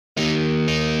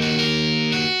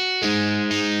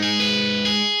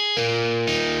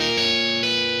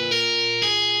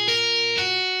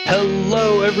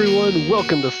Hello, everyone.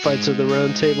 Welcome to Fights of the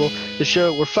Round Table, the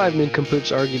show where five nincompoops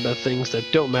argue about things that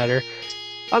don't matter.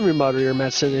 I'm your moderator,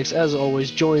 Matt Sindix, as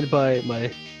always, joined by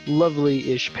my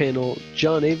lovely-ish panel,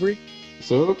 John Avery.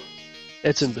 So,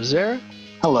 Edson Becerra.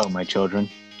 Hello, my children.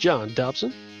 John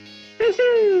Dobson.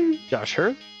 Josh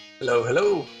Hurd. Hello,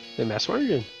 hello. And Matt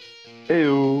Swearingen.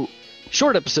 ew.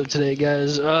 Short episode today,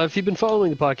 guys. If you've been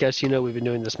following the podcast, you know we've been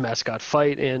doing this mascot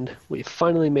fight, and we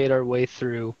finally made our way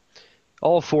through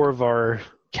all four of our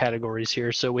categories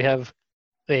here. So we have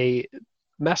a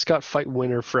mascot fight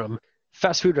winner from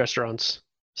fast food restaurants,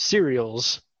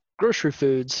 cereals, grocery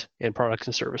foods, and products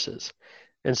and services.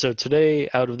 And so today,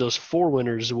 out of those four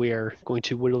winners, we are going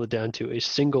to whittle it down to a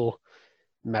single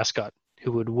mascot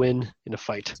who would win in a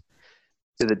fight.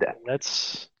 To the death.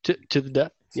 That's to the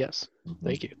death. Yes.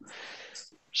 Thank you.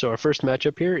 So our first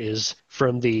matchup here is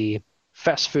from the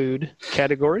fast food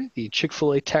category, the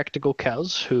Chick-fil-A Tactical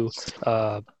Cows, who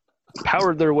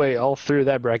powered their way all through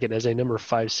that bracket as a number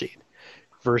 5 seed,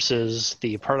 versus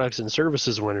the products and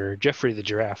services winner, Jeffrey the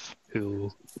Giraffe, who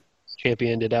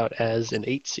championed it out as an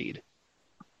 8 seed.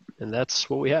 And that's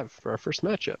what we have for our first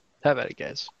matchup. Have at it,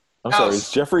 guys. I'm sorry,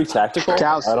 is Jeffrey tactical?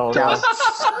 Cows. I don't Cows.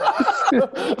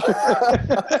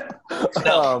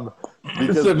 know.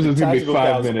 Because This episode's gonna be tactical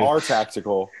 5 cows minutes. are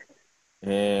tactical,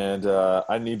 and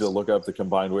I need to look up the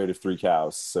combined weight of 3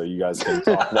 cows, so you guys can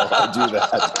talk while I do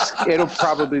that. It'll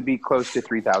probably be close to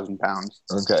 3,000 pounds.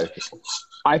 Okay.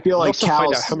 I feel We'll like also find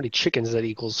out cows. how many chickens that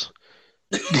equals.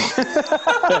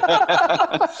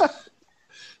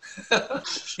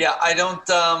 Yeah, I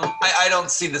don't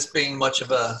see this being much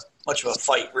of a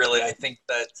fight, really. I think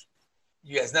that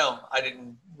you guys know I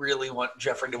didn't really want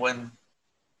Jeffrey to win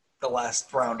the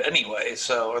last round anyway,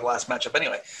 or the last matchup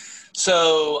anyway.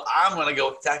 So I'm going to go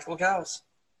with Tactical Cows.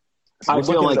 We're I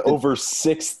feel looking like at over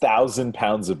 6,000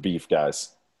 pounds of beef, guys.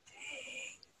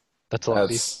 That's a lot of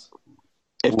beef. That's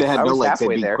if they had I no was legs, they'd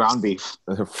halfway be there. ground beef.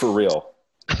 for real.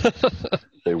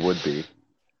 They would be.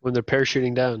 When they're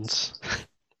parachuting down,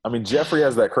 I mean, Jeffrey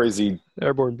has that crazy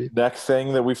airborne beef. neck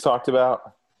thing that we've talked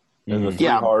about, and the 3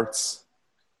 Yeah. hearts,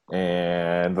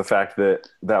 and the fact that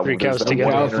 3 cows there's that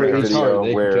together. one Cows for each video heart,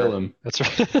 they can kill him. That's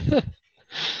right.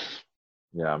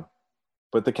 Yeah,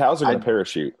 but the cows are going to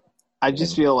parachute. I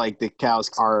just feel like the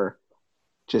cows are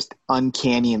just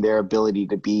uncanny in their ability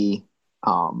to be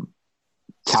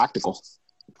tactical.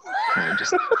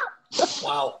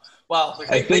 Wow. Okay,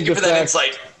 think thank you the for that fact-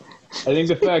 insight. I think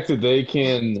the fact that they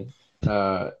can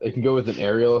go with an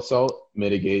aerial assault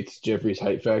mitigates Jeffrey's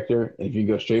height factor. And if you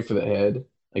go straight for the head,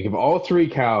 like if all 3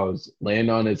 cows land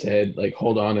on his head, like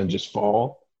hold on and just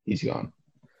fall, he's gone.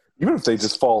 Even if they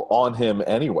just fall on him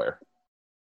anywhere,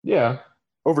 Yeah.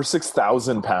 over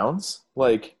 6,000 pounds,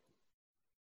 like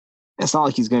It's not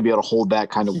like he's going to be able to hold that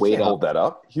kind of he weight can't up. hold that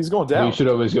up. He's going But down. you should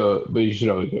always go for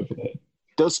the head.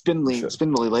 Those spindly Should.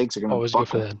 legs are going to Always go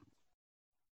for buckle. that.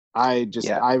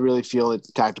 I really feel that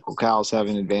tactical cows have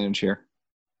an advantage here.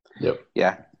 Yep.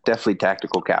 Yeah, definitely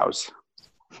Tactical Cows.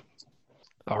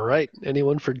 All right.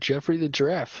 Anyone for Jeffrey the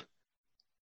Giraffe?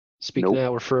 Speaking Nope.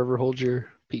 out or forever hold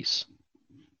your peace.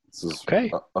 This is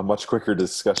Okay. a much quicker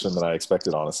discussion than I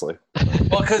expected, honestly.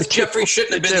 Well, because Jeffrey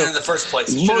shouldn't have been there in the first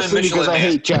place. He should have been Mostly because I Michelin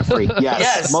Man. hate Jeffrey. Yes,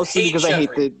 Yes, mostly hate because I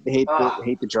Jeffrey.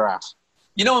 hate the giraffe.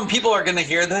 You know, when people are going to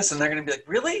hear this and they're going to be like,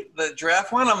 really? The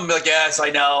giraffe one? I'm going to be like, yes, I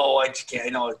know. I just can't. I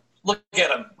know. Look at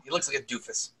him. He looks like a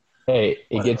doofus. Hey,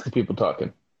 it gets the people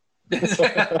talking.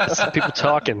 People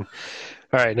talking.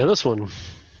 All right. Now this one's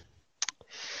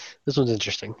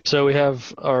interesting. So we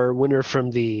have our winner from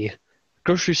the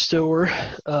grocery store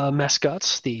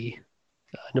mascots, the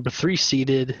number 3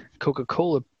 seeded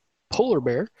Coca-Cola Polar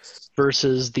Bear,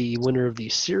 versus the winner of the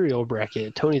cereal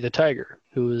bracket, Tony the Tiger,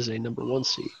 who is a number 1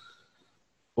 seed.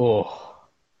 Oh,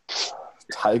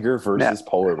 Tiger versus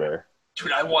polar bear.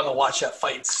 Dude, I want to watch that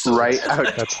fight. So Right? bad. I would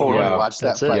That's- totally yeah, watch that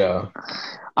that's it. fight. yeah.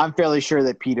 I'm fairly sure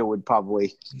that PETA would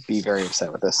probably be very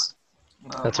upset with this.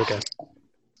 That's okay.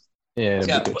 Yeah,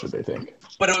 Yeah, that's what they think.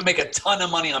 But it would make a ton of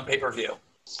money on pay-per-view.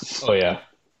 Oh, yeah.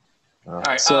 All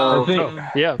right. So- I think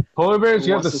Yeah. polar bears Who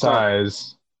got wants the to start?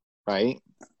 size, Right?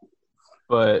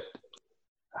 but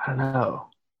I don't know.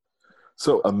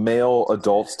 So a male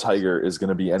adult tiger is going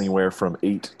to be anywhere from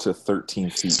 8 to 13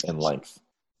 feet in length.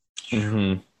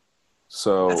 Mm-hmm.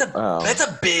 So that's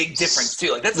a big difference,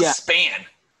 too. Like, that's Yeah. a span.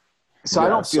 So I Yeah,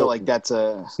 don't feel so- like that's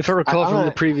a. If I recall I'm from the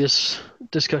gonna- previous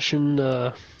discussion,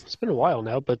 it's been a while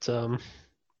now, but I think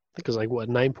it was like, what,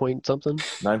 9 point something?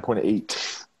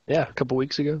 9.8. Yeah, a couple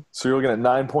weeks ago. So you're looking at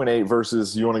 9.8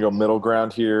 versus you want to go middle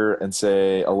ground here and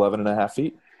say 11 and a half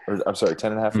feet? Or I'm sorry,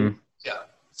 10 and a half feet? Yeah.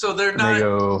 So they're And they not.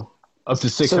 go Up to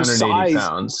So 680 size,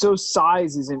 pounds. so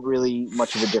size isn't really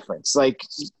much of a difference. Like,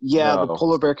 yeah, the No.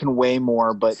 polar bear can weigh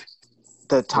more, but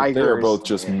the tiger They are is both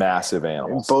just massive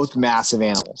animals. both massive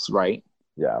animals, right?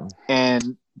 Yeah.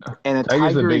 And a Tiger's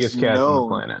tiger the biggest is cat on the known,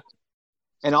 planet.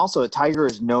 and also a tiger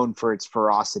is known for its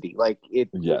ferocity. Like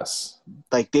Yes.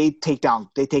 like they take down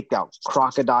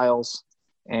crocodiles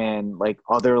and like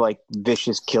other like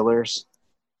vicious killers.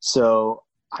 So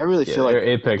I really Yeah, feel like they're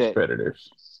apex that-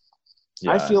 predators.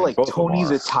 Yeah, I feel like both of them Tony are.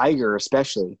 the tiger,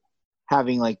 especially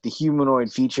having like the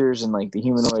humanoid features and like the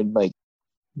humanoid like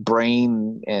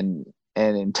brain and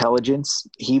intelligence,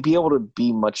 he'd be able to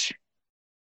be much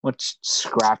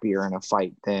scrappier in a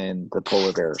fight than the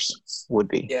polar bears would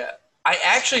be. Yeah. I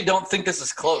actually don't think this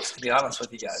is close, to be honest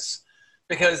with you guys.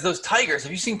 Because those tigers,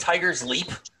 have you seen tigers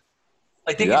leap?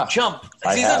 Like they Yeah, can jump.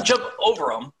 I He's going have. to jump over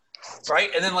them,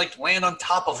 right? And then like land on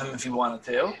top of him if he wanted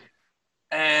to.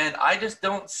 And I just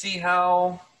don't see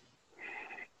how.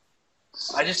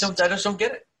 I just don't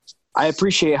get it. I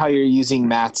appreciate how you're using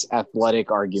Matt's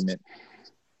athletic argument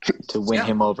to win Yeah.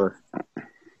 him over.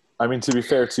 I mean, to be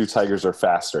fair, tigers are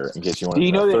faster. In case you want Do to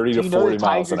you know know, that 30 to 40 that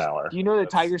miles an tigers- hour. Do you know that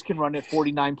tigers can run at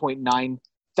 49.9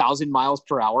 thousand miles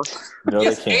per hour? No,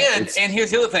 Yes, they can't. and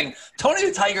here's the other thing. Tony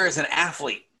the Tiger is an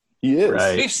athlete. He is.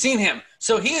 Right. We've seen him.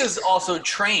 So he is also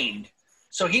trained.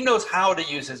 So he knows how to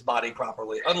use his body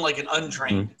properly, unlike an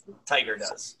untrained tiger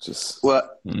does. Just Well,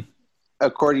 Hmm.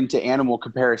 according to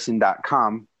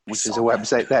animalcomparison.com, which is a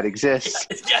website that exists,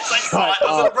 Yes, I saw it. I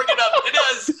was going to bring it up. It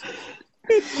does.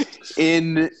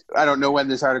 I don't know when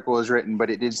this article was written, but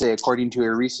it did say, according to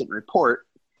a recent report,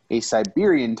 a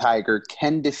Siberian tiger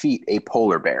can defeat a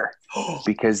polar bear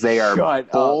because they are Shut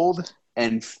up. bold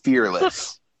and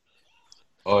fearless.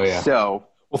 Oh, yeah. So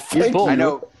well, thank bold. you. I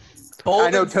know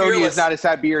Bold and Tony fearless. is not a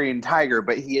Siberian tiger,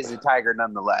 but he is a tiger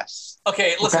nonetheless.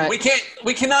 Okay, listen. Okay.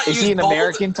 We cannot Is use he an bold.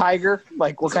 American tiger?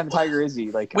 Like, what kind of tiger is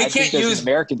he? Like, We I think can't there's use- an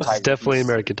American It's tiger. definitely an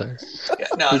American tiger. Yeah,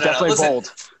 no, He's no, definitely Listen,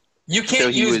 bold. you can't So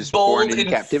he use was bold born in and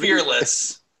captivity?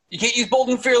 fearless. You can't use bold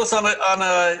and fearless on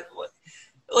a.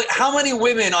 Like, how many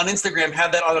women on Instagram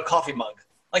have that on a coffee mug?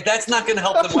 Like, that's not going to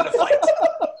help them win a fight.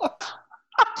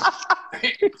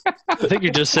 I think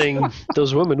you're just saying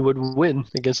those women would win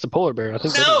against the polar bear. I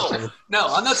think that's what you're saying. No,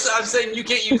 I'm not. I'm saying you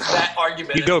can't use that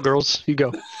argument. You go, girls. You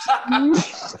go.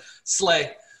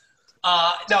 Slay.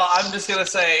 No, I'm just gonna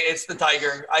say it's the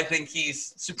tiger. I think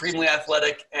he's supremely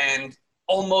athletic and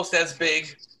almost as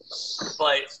big,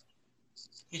 but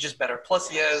he's just better. Plus,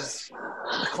 he has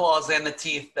the claws and the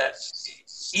teeth that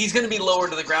he's going to be lower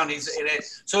to the ground. He's in it.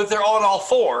 So if they're on all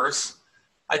fours,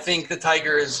 I think the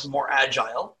tiger is more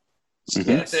agile.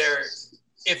 Mhm.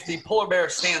 If the polar bear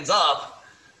stands up,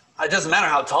 it doesn't matter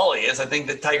how tall he is. I think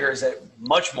the tiger is at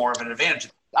much more of an advantage.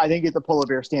 I think if the polar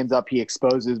bear stands up, he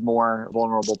exposes more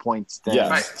vulnerable points than. Yes.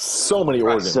 Right. So many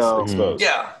organs So- exposed.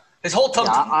 Yeah, his whole tum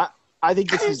tum. Yeah, I think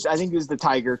this is the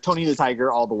tiger, Tony the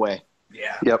Tiger, all the way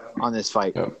Yeah. Yep. on this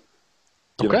fight. Yep.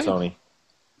 Give Okay. it, Tony.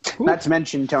 Not to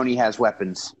mention, Tony has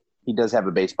weapons. He does have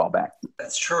a baseball bat.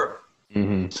 That's true.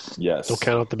 Mm-hmm. Yes. Don't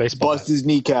count out the baseball. Bust his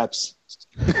kneecaps.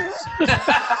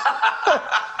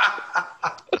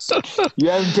 You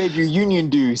haven't paid your union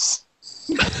dues.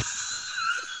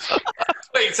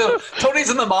 Wait, so Tony's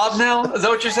in the mob now? Is that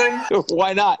what you're saying?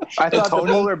 Why not? I thought Tony,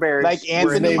 the polar bears like were in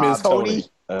Anthony the name mob. is Tony.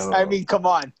 Tony. I mean, come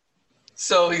on.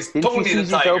 So he's Didn't Tony you the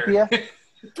see tiger. Zootopia?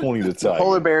 Tony the tiger.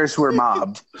 Polar bears were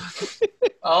mobbed.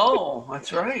 Oh,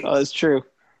 that's right. Oh, that's true.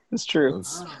 That's true.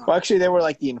 That's- Well, actually, they were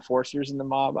like the enforcers in the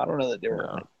mob. I don't know that they were.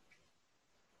 Yeah.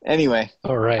 Anyway,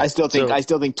 All right. I still think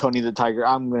So, Tony the Tiger.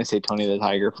 I'm going to say Tony the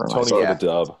Tiger for Tony myself. for the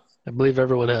dub. I believe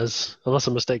everyone has, unless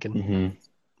I'm mistaken. Mm-hmm.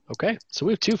 Okay, so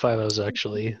we have two 5-0s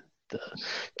actually. The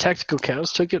Tactical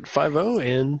Cows took it 5-0,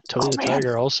 and Tony the man.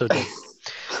 Tiger also did.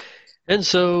 And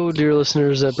so, dear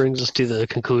listeners, that brings us to the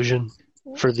conclusion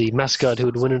for the mascot who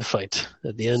would win in a fight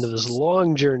at the end of this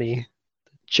long journey.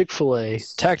 Chick-fil-A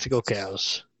Tactical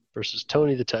Cows versus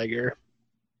Tony the Tiger.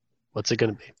 What's it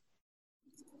going to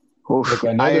be? Oof. Look,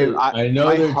 I know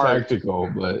my they're heart-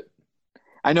 tactical, but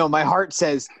I know my heart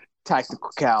says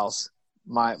Tactical Cows.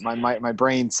 My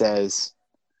brain says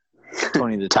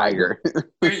Tony the Tiger.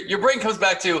 Your brain comes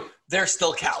back to they're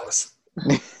still cows.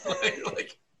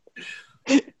 Like,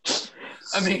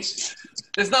 I mean,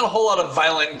 there's not a whole lot of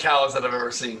violent cows that I've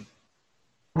ever seen.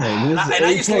 man, this And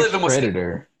I used to live in Wisconsin.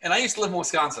 predator. And I used to live in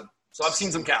Wisconsin, so I've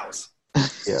seen some cows.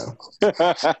 Yeah.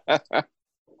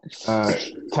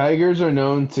 Tigers are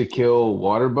known to kill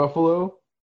water buffalo,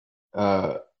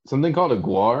 something called a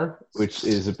guar, which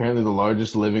is apparently the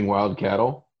largest living wild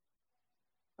cattle,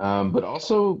 but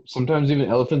also sometimes even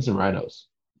elephants and rhinos,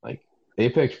 like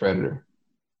apex predator.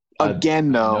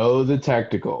 Again, though. No, the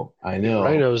tactical. I know.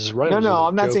 Rhinos. No,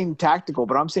 I'm not saying tactical,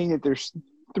 but I'm saying that there's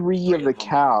three of the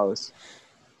cows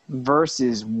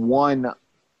versus one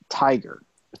tiger.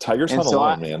 Tiger's And not so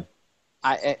alone, man.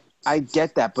 I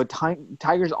get that, but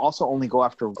tigers also only go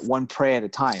after one prey at a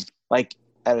time. Like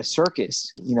at a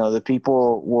circus, the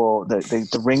people will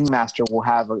the ringmaster will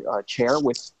have a chair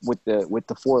with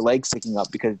the four legs sticking up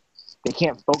because they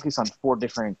can't focus on four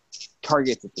different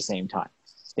targets at the same time.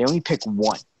 They only pick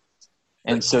one.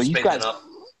 And so you guys,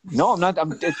 no, I'm not.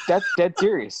 That's dead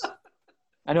serious.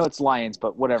 I know it's lions,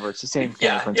 but whatever. It's the same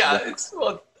kind of principle.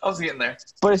 Yeah. I was getting there.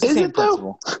 But it's the Is same it,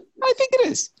 though? principle. I think it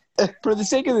is. For the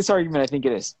sake of this argument, I think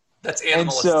it is. That's And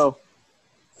animalist. so,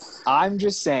 I'm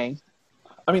just saying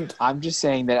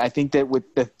that I think that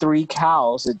with the three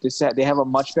cows, they have a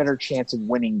much better chance of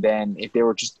winning than if they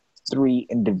were just three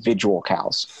individual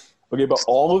cows. Okay, but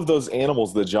all of those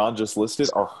animals that John just listed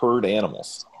are herd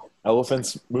animals.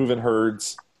 Elephants move in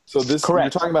herds. So you're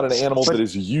talking about an animal that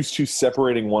is used to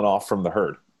separating one off from the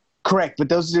herd. Correct, but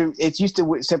it's used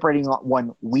to separating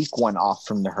one weak one off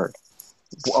from the herd.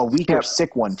 A weak or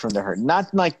sick one from the herd,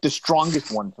 not like the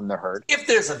strongest one from the herd. If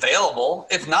there's available,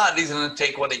 if not, he's going to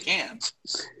take what he can.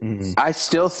 Mhm. I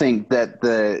still think that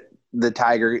the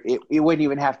tiger, it wouldn't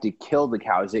even have to kill the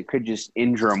cows. It could just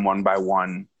injure them one by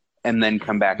one and then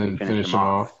come back and finish them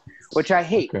off. Which I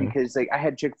hate because I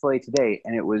had Chick-fil-A today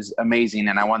and it was amazing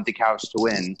and I want the cows to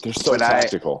win. They're so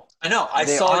tactical. I know. I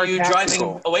They saw are you tactical.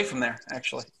 driving away from there,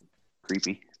 actually.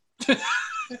 Creepy.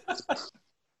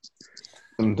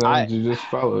 Sometimes you just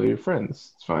follow your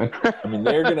friends. It's fine. I mean,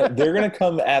 they're gonna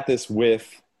come at this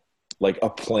with like a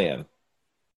plan,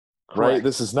 right? Correct.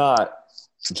 This is not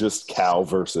just cow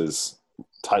versus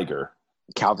tiger.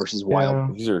 Cow versus wild.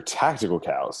 Yeah. These are tactical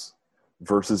cows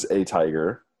versus a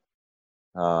tiger.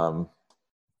 They're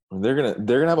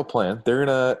gonna have a plan. They're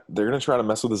gonna try to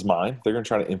mess with his mind. They're gonna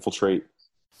try to infiltrate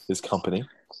his company.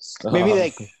 Maybe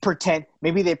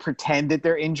they pretend that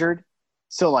they're injured,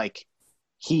 so like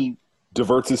he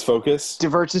diverts his focus,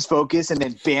 and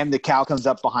then bam, the cow comes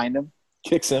up behind him.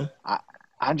 kicks him.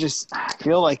 I just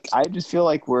feel like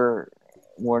we're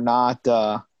not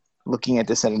looking at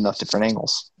this at enough different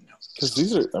angles. Because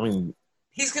these are,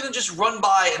 He's going to just run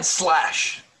by and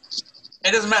slash.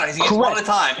 It doesn't matter. He's going to get one at a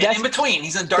time. And in between,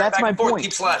 he's going to dart back and forth,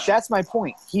 keep slashing. That's my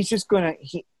point. He's just gonna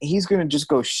he's gonna just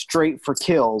go straight for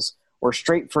kills or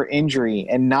straight for injury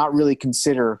and not really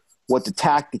consider what the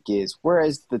tactic is.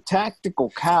 Whereas the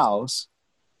tactical cows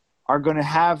are going to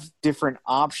have different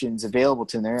options available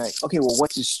to them. They're like, okay, well,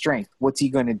 what's his strength? What's he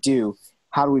going to do?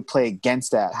 How do we play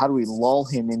against that? How do we lull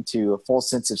him into a false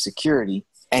sense of security?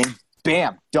 And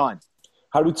bam, done.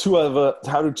 How do two of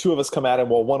us come at him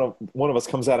while one of us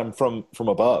comes at him from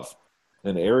above?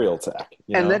 An aerial attack.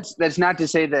 And that's not to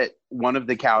say that one of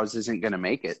the cows isn't going to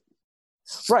make it.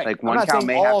 Right. Like I'm one not cow saying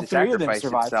may all have to three of them sacrifice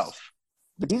survive. itself.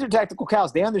 But these are tactical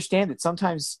cows. They understand that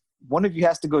sometimes one of you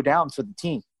has to go down for the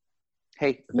team.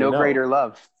 Hey, They no know. greater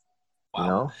love. You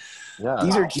know? Yeah.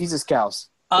 These are Jesus cows.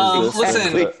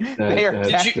 Listen, They are That's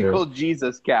tactical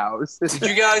Jesus cows. did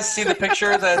you guys see the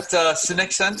picture that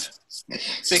Cynic sent?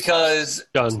 Because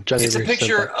John it's a Avery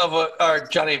picture sent of or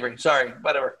John Avery. Sorry,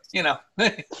 whatever.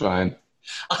 It's fine.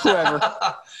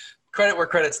 Whoever. Credit where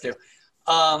credit's due.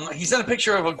 He sent a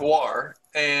picture of a guar,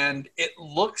 and it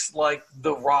looks like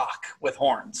The Rock with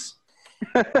horns.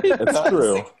 That's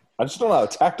true. I just don't know how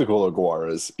tactical a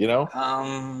guar is, you know?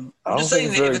 I'm don't just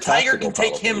think saying it's that very if the tiger can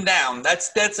tactical, take him probably. down,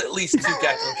 that's at least two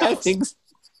tactical I cows. think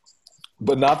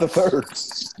But not the third.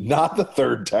 Not the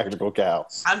third tactical cow.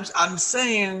 I'm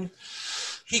saying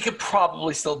he could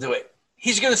probably still do it.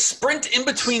 He's going to sprint in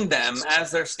between them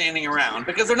as they're standing around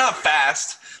because they're not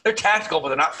fast. They're tactical, but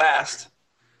they're not fast.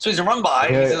 So he's going to run by,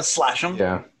 Yeah. he's going to slash them,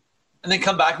 Yeah. and then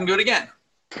come back and do it again.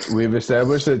 We've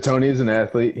established that Tony is an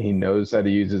athlete. He knows how to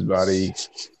use his body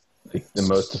like the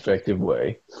most effective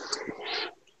way.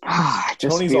 I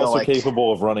just Tony's feel also like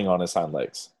capable of running on his hind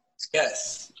legs.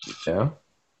 Yes. Yeah.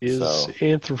 is So-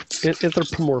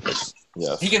 anthropomorphic.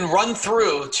 Yes. He can run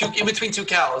through in between two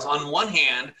cows on one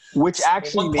hand. which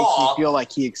actually One makes paw. me feel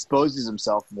like he exposes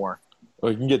himself more.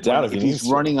 Well, he can get down if he needs he's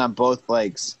to. running on both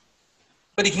legs.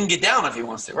 But he can get down if he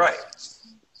wants to, right?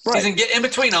 Right. He can get in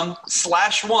between them,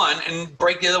 slash one, and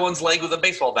break the other one's leg with a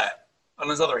baseball bat on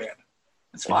his other hand.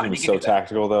 It's They're fine. going He to be can so do that.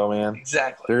 tactical, though, man.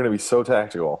 Exactly. They're going to be so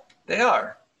tactical They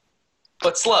are.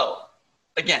 But slow.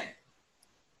 Again.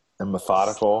 and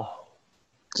methodical.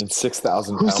 And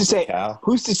 6,000 Who's pounds to say? of cow.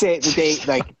 Who's to say that they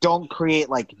like don't create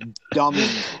like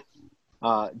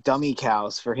dummy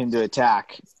cows for him to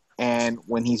attack? And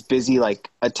when he's busy like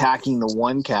attacking the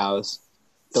one cows,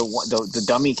 the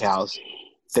dummy cows,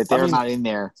 that they're I mean- not in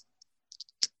there.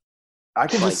 I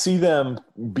can just see them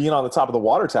being on the top of the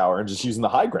water tower and just using the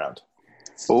high ground.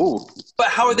 Oh, but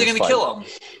how are they going to kill him?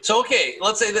 So okay,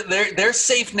 let's say that they're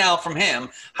safe now from him.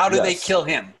 How do they kill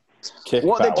him? Kick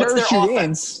well, power. they parachute in.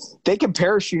 Offense? They can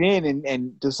parachute in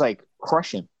and just like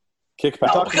crush him. Kick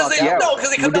power. Because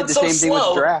they come down so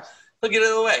slow. They'll get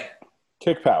it away.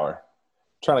 Kick power.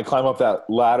 Trying to climb up that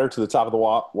ladder to the top of the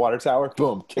water tower.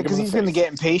 Boom. Kick him because he's going to get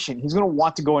impatient. He's going to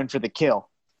want to go in for the kill.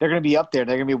 They're going to be up there.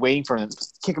 They're going to be waiting for him.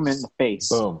 Kick him in the face.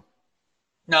 Boom.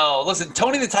 No, listen.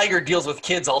 Tony the Tiger deals with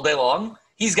kids all day long.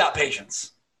 He's got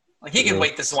patience. Like he can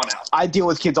wait this one out. I deal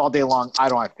with kids all day long. I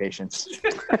don't have patience.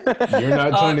 You're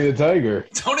not Tony the Tiger.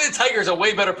 Tony the Tiger is a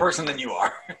way better person than you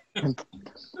are.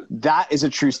 That is a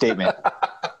true statement.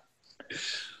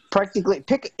 Practically,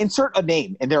 insert a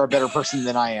name, and they're a better person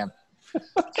than I am.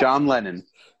 John Lennon.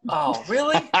 Oh,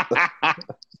 really?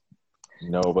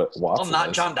 No, but Watson. Well, not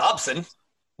is. John Dobson.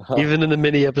 Even in the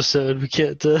mini episode, we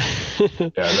can't. Yeah,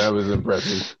 that was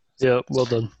impressive. Yeah, well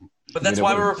done. But that's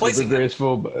why we're replacing them.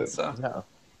 Graceful, but So. Yeah.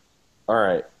 All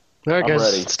right. All right, I'm guys,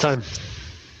 ready. it's time.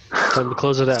 Time to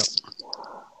close it out.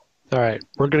 All right,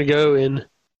 we're gonna go in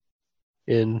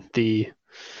the.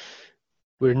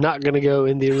 We're not gonna go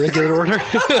in the irregular order.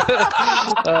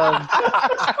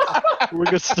 We're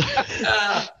gonna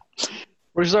start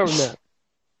with Matt.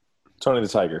 Tony the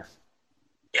Tiger.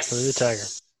 Yes. Tony the Tiger.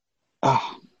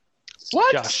 Oh,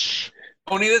 What? Josh.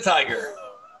 Tony the Tiger.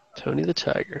 Tony the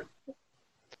Tiger.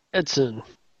 Edson.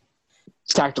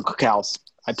 tactical cows.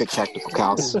 I pick tactical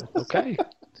cows. Okay.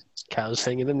 Cows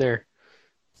hanging in there.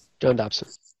 John Dobson.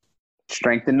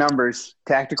 Strength in numbers.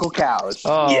 Tactical cows.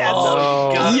 Oh, Yes. no.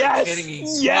 Oh, God, Yes. are you kidding me?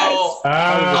 Yes. No.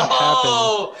 How did this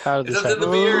Oh. happen? How did It's this up to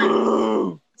the happen?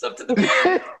 beard. It's up to the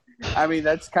beard. I mean,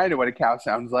 that's kind of what a cow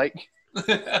sounds like.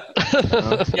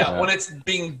 Yeah, when it's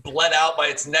being bled out by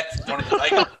its neck from Tony the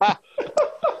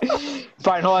Tiger.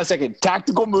 Fine, hold on a second.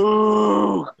 Tactical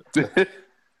moo.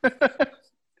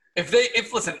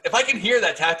 If I can hear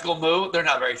that tactical moo, they're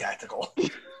not very tactical.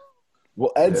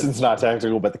 Well, Edson's not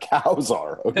tactical, but the cows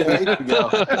are. Okay. There you go.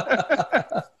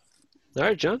 All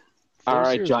right, John. All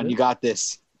right, John, you got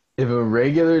this. if a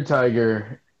regular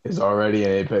tiger is already an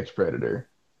apex predator,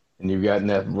 and you've got an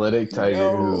athletic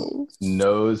tiger who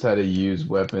knows how to use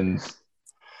weapons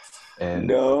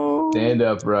and stand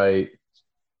upright.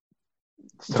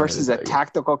 Versus a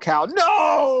tactical cow.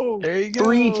 No! There you go.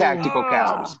 3 tactical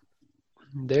cows.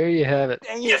 There you have it.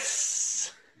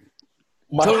 Yes.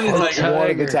 My Tony the heart Tiger.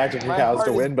 wanted the tactical My cows heart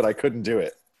to is- win, but I couldn't do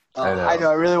it. I know.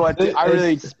 I really want to. I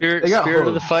really. Spirit They got of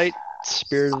the hosed. fight.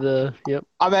 Spirit of the. Yep.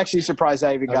 I'm actually surprised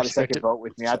I even I got a respect second it. vote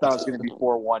with me. I thought it was going to be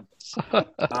 4-1.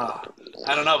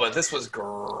 I don't know, but this was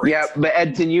great. Yeah, but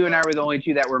Edson, you and I were the only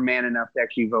two that were man enough to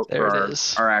actually vote There for it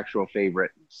is. our actual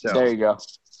favorite. So There you go.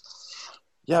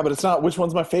 Yeah, but it's not which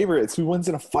one's my favorite. It's who wins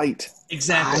in a fight.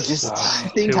 Exactly. I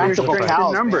think Two there's wins in a strength fight. in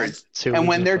Cows, numbers. Two And wins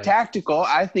when in a they're fight. tactical,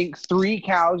 I think 3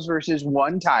 cows versus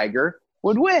 1 tiger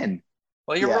would win.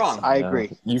 Well, you're Yes, wrong. I Yeah,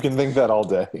 agree. you can think that all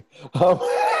day.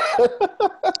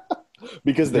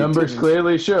 Because they Numbers didn't-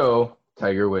 clearly show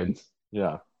tiger wins.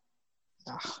 Yeah.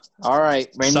 All right,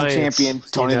 reigning Science, champion,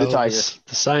 Tony you know, the Tiger.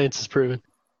 The science is proven.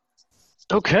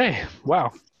 Okay.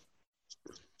 Wow.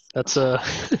 That's the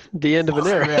end of an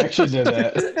era. Reaction to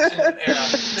that. Yeah.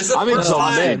 This is the I'm first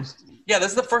time. exhausted. Yeah, this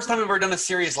is the first time we've ever done a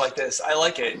series like this. I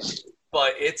like it,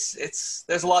 but it's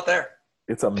there's a lot there.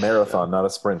 It's a marathon, not a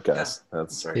sprint, guys.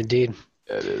 That's Indeed.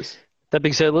 Yeah, it is. That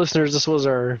being said, listeners, this was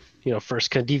our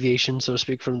first kind of deviation, so to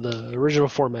speak, from the original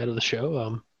format of the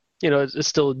show. It's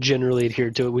still generally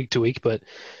adhered to it week to week, but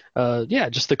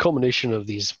just the culmination of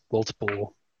these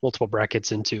multiple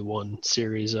brackets into one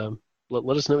series.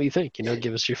 Let us know what you think.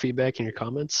 Give us your feedback and your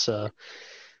comments on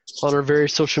our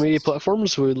various social media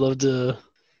platforms. We'd love to.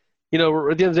 At the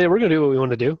end of the day, we're going to do what we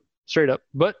want to do, straight up.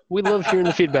 But we love hearing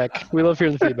the feedback.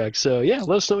 So yeah,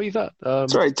 let us know what you thought.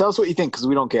 That's right. Tell us what you think because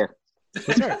we don't care.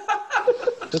 That's right.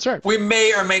 That's right. We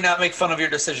may or may not make fun of your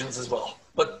decisions as well,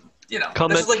 but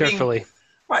Comment this is like carefully.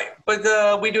 right.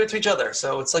 But we do it to each other,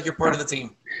 so it's like you're part of the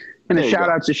team. And There a you shout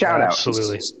go. out's a shout out.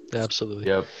 Absolutely.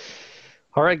 Yep.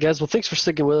 All right, guys. Well, thanks for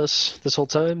sticking with us this whole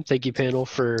time. Thank you, panel,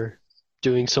 for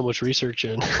doing so much research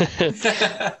and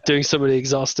doing so many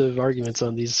exhaustive arguments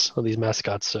on these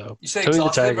mascots. So You say Tony the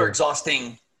exhaustive Tiger. or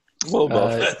exhausting? well,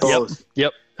 both. Both.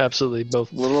 Yep, absolutely,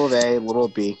 both. Little A, little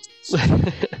B.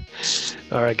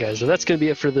 All right, guys. So that's going to be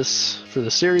it for the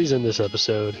series and this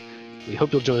episode. We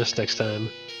hope you'll join us next time.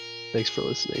 Thanks for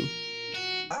listening.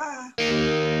 Ah.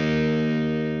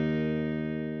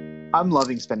 I'm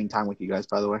loving spending time with you guys,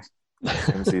 by the way.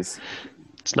 MCs.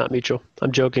 It's not mutual.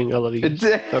 I'm joking. I love you. guys.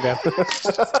 Okay.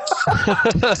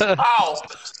 Ow!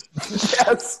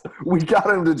 Yes. We got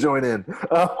him to join in.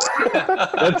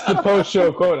 That's the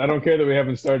post-show quote. I don't care that we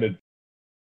haven't started.